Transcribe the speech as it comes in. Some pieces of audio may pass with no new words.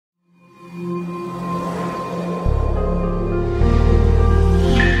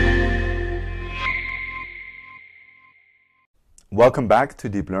Welcome back to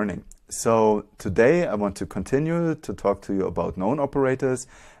Deep Learning. So today I want to continue to talk to you about known operators,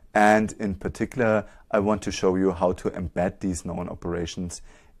 and in particular I want to show you how to embed these known operations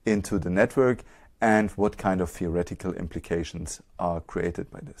into the network and what kind of theoretical implications are created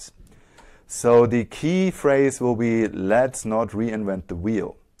by this. So the key phrase will be, let's not reinvent the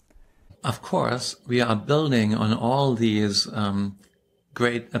wheel. Of course, we are building on all these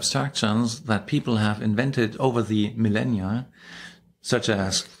great abstractions that people have invented over the millennia, such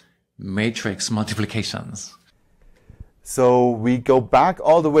as matrix multiplications. So we go back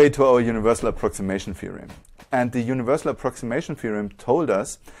all the way to our universal approximation theorem. And the universal approximation theorem told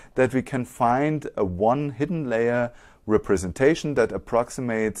us that we can find a one hidden layer representation that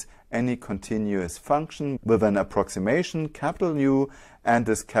approximates any continuous function with an approximation capital U, and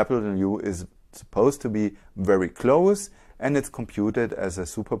this capital U is supposed to be very close, and it's computed as a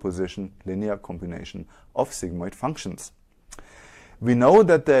superposition linear combination of sigmoid functions. We know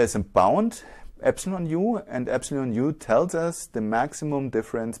that there is a bound epsilon u, and epsilon u tells us the maximum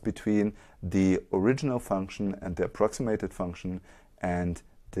difference between the original function and the approximated function, and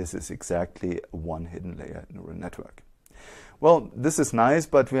this is exactly a one hidden layer neural network. Well, this is nice,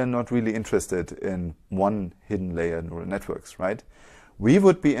 but we are not really interested in one hidden layer neural networks, right? We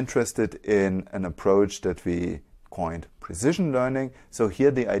would be interested in an approach that we coined precision learning. So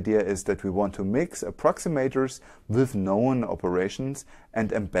here the idea is that we want to mix approximators with known operations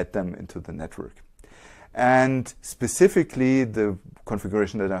and embed them into the network. And specifically, the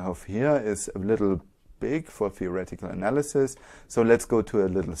configuration that I have here is a little big for theoretical analysis. So let's go to a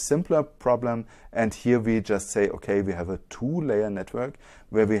little simpler problem. And here we just say, okay, we have a two-layer network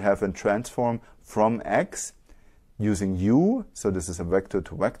where we have a transform from X using U. So this is a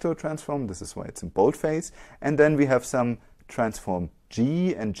vector-to-vector transform. This is why it's in boldface. And then we have some transform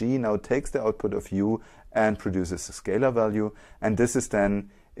G, and G now takes the output of U and produces a scalar value. And this is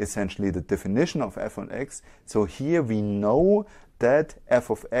then essentially the definition of f on x. So here we know that f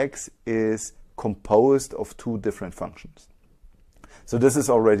of x is composed of two different functions. So this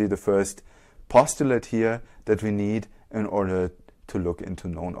is already the first postulate here that we need in order to look into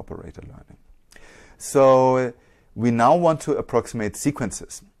known operator learning. So we now want to approximate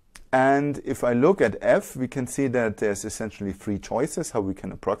sequences. And if I look at f, we can see that there's essentially three choices how we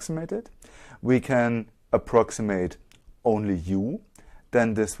can approximate it. We can approximate only u,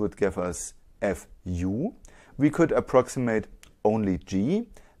 then this would give us fu. We could approximate only g,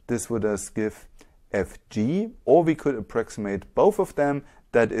 this would us give fg, or we could approximate both of them,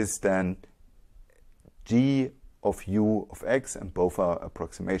 that is then g of u of x, and both are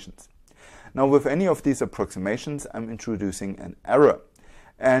approximations. Now with any of these approximations, I'm introducing an error.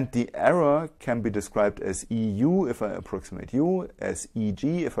 And the error can be described as EU if I approximate U, as EG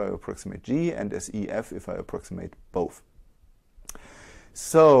if I approximate G, and as EF if I approximate both.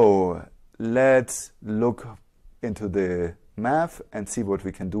 So let's look into the math and see what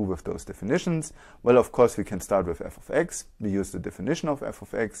we can do with those definitions. Well, of course, we can start with f of x. We use the definition of f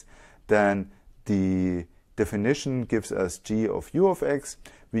of x. Then the definition gives us g of u of x.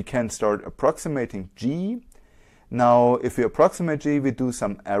 We can start approximating g. Now, if we approximate g, we do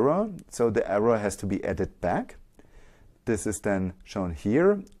some error. So the error has to be added back. This is then shown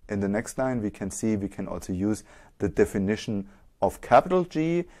here. In the next line, we can see we can also use the definition of capital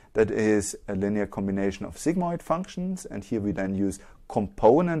G, that is a linear combination of sigmoid functions. And here we then use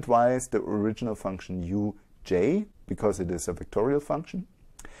component-wise the original function uj, because it is a vectorial function.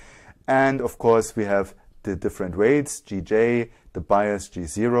 And of course, we have the different weights, gj, the bias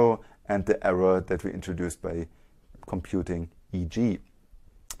g0, and the error that we introduced by computing eg.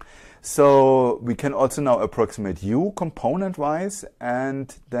 So we can also now approximate u component-wise,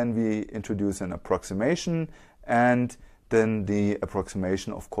 and then we introduce an approximation, and then the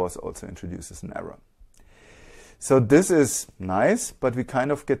approximation, of course, also introduces an error. So this is nice, but we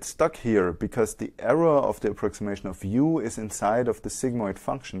kind of get stuck here because the error of the approximation of u is inside of the sigmoid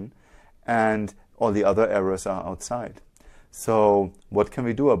function, and all the other errors are outside. So what can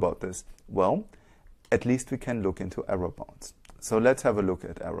we do about this? Well, at least we can look into error bounds. So let's have a look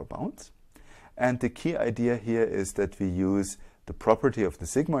at error bounds. And the key idea here is that we use the property of the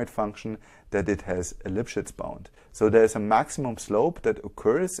sigmoid function that it has a Lipschitz bound. So there's a maximum slope that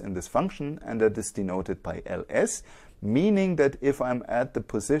occurs in this function, and that is denoted by ls, meaning that if I'm at the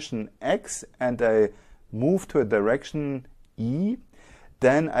position x and I move to a direction e,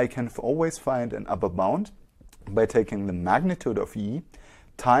 then I can always find an upper bound by taking the magnitude of e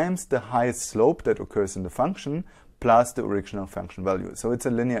times the highest slope that occurs in the function plus the original function value. So it's a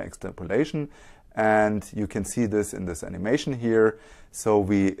linear extrapolation, and you can see this in this animation here. So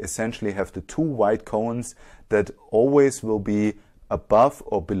we essentially have the two white cones that always will be above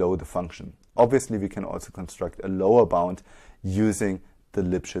or below the function. Obviously, we can also construct a lower bound using the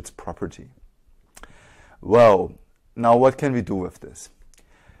Lipschitz property. Well, now what can we do with this?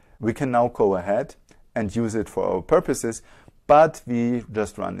 We can now go ahead and use it for our purposes, but we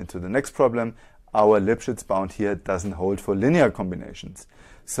just run into the next problem. Our Lipschitz bound here doesn't hold for linear combinations.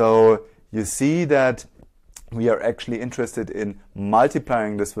 So you see that we are actually interested in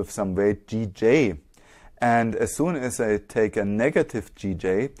multiplying this with some weight gj. And as soon as I take a negative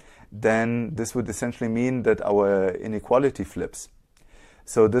gj, then this would essentially mean that our inequality flips.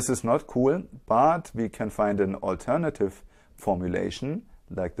 So this is not cool, but we can find an alternative formulation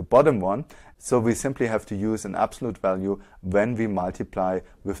like the bottom one. So we simply have to use an absolute value when we multiply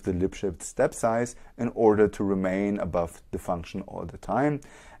with the Lipschitz step size in order to remain above the function all the time.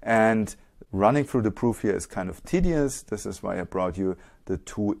 And running through the proof here is kind of tedious. This is why I brought you the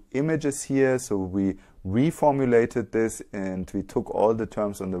two images here. So we reformulated this and we took all the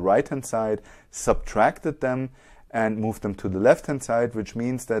terms on the right hand side, subtracted them and moved them to the left hand side, which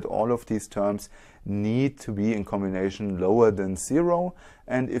means that all of these terms need to be in combination lower than 0.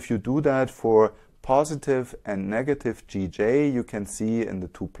 And if you do that for positive and negative gj, you can see in the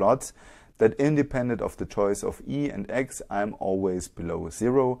two plots that independent of the choice of e and x, I'm always below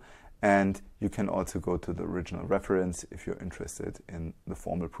 0. And you can also go to the original reference if you're interested in the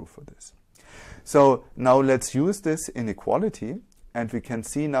formal proof for this. So now let's use this inequality, and we can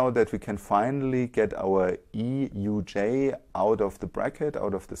see now that we can finally get our EUJ out of the bracket,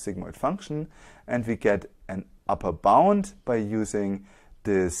 out of the sigmoid function, and we get an upper bound by using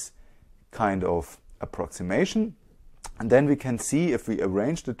this kind of approximation. And then we can see, if we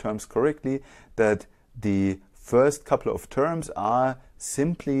arrange the terms correctly, that the first couple of terms are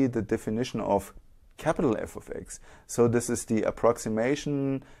simply the definition of capital F of x. So this is the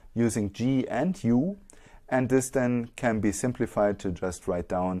approximation using g and u, and this then can be simplified to just write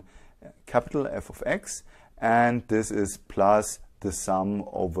down capital F of x, and this is plus the sum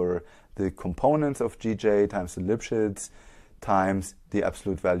over the components of gj times the Lipschitz times the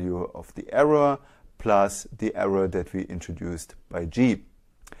absolute value of the error plus the error that we introduced by g.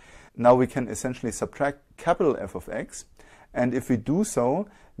 Now we can essentially subtract capital F of x, and if we do so,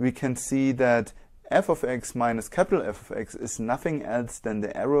 we can see that f of x minus capital F of x is nothing else than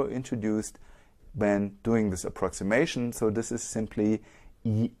the error introduced when doing this approximation. So this is simply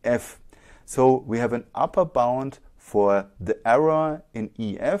EF. So we have an upper bound for the error in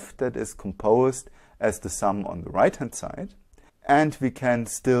EF that is composed as the sum on the right hand side. And we can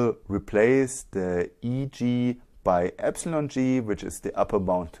still replace the EG by epsilon g, which is the upper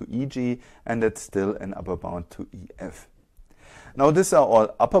bound to EG, and that's still an upper bound to EF. Now these are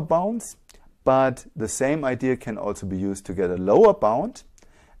all upper bounds, but the same idea can also be used to get a lower bound.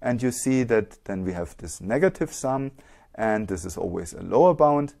 And you see that then we have this negative sum, and this is always a lower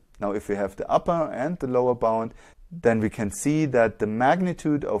bound. Now if we have the upper and the lower bound, then we can see that the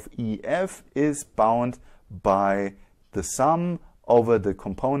magnitude of EF is bound by the sum over the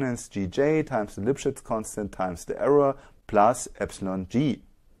components gj times the Lipschitz constant times the error plus epsilon g.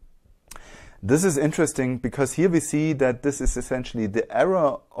 This is interesting because here we see that this is essentially the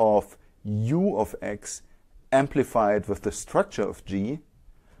error of u of x amplified with the structure of g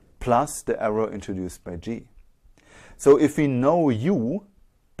plus the error introduced by g. So if we know u,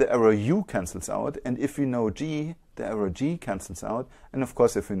 the error u cancels out, and if we know g, the error g cancels out. And of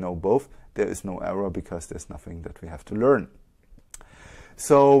course, if we know both, there is no error because there's nothing that we have to learn.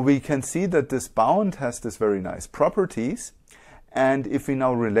 So we can see that this bound has this very nice properties. And if we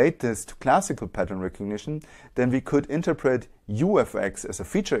now relate this to classical pattern recognition, then we could interpret u of x as a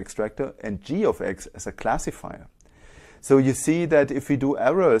feature extractor and g of x as a classifier. So you see that if we do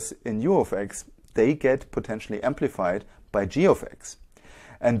errors in u of x, they get potentially amplified by g of x.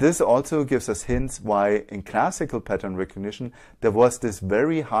 And this also gives us hints why in classical pattern recognition there was this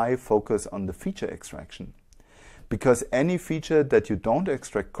very high focus on the feature extraction. Because any feature that you don't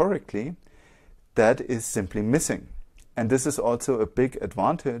extract correctly, that is simply missing. And this is also a big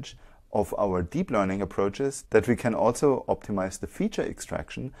advantage of our deep learning approaches, that we can also optimize the feature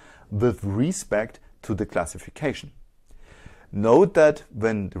extraction with respect to the classification. Note that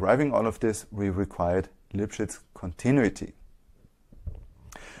when deriving all of this, we required Lipschitz continuity.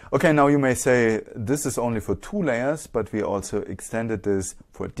 Okay, now you may say this is only for 2 layers, but we also extended this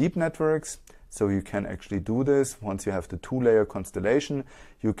for deep networks. So you can actually do this. Once you have the 2-layer constellation,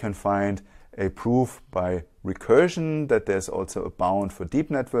 you can find a proof by recursion that there's also a bound for deep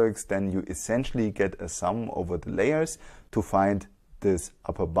networks. Then you essentially get a sum over the layers to find this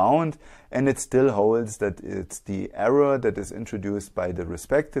upper bound, and it still holds that it's the error that is introduced by the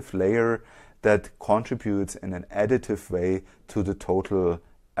respective layer that contributes in an additive way to the total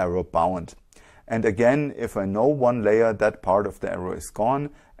error bound. And again, if I know one layer, that part of the error is gone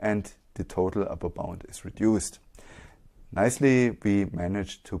and the total upper bound is reduced. Nicely, we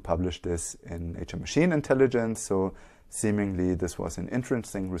managed to publish this in Nature Machine Intelligence, so seemingly this was an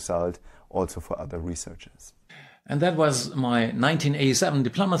interesting result also for other researchers. And that was my 1987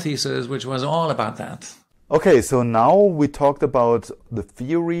 diploma thesis, which was all about that. Okay, so now we talked about the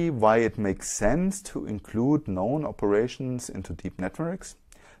theory, why it makes sense to include known operations into deep networks.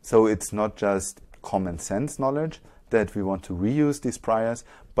 So it's not just common sense knowledge that we want to reuse these priors,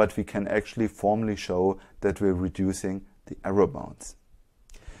 but we can actually formally show that we're reducing the error bounds.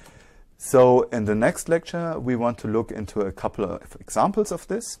 So in the next lecture, we want to look into a couple of examples of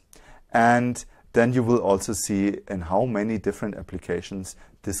this, and then you will also see in how many different applications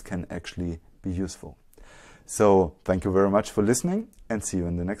this can actually be useful. So thank you very much for listening and see you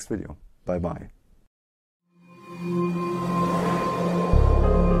in the next video. Bye bye.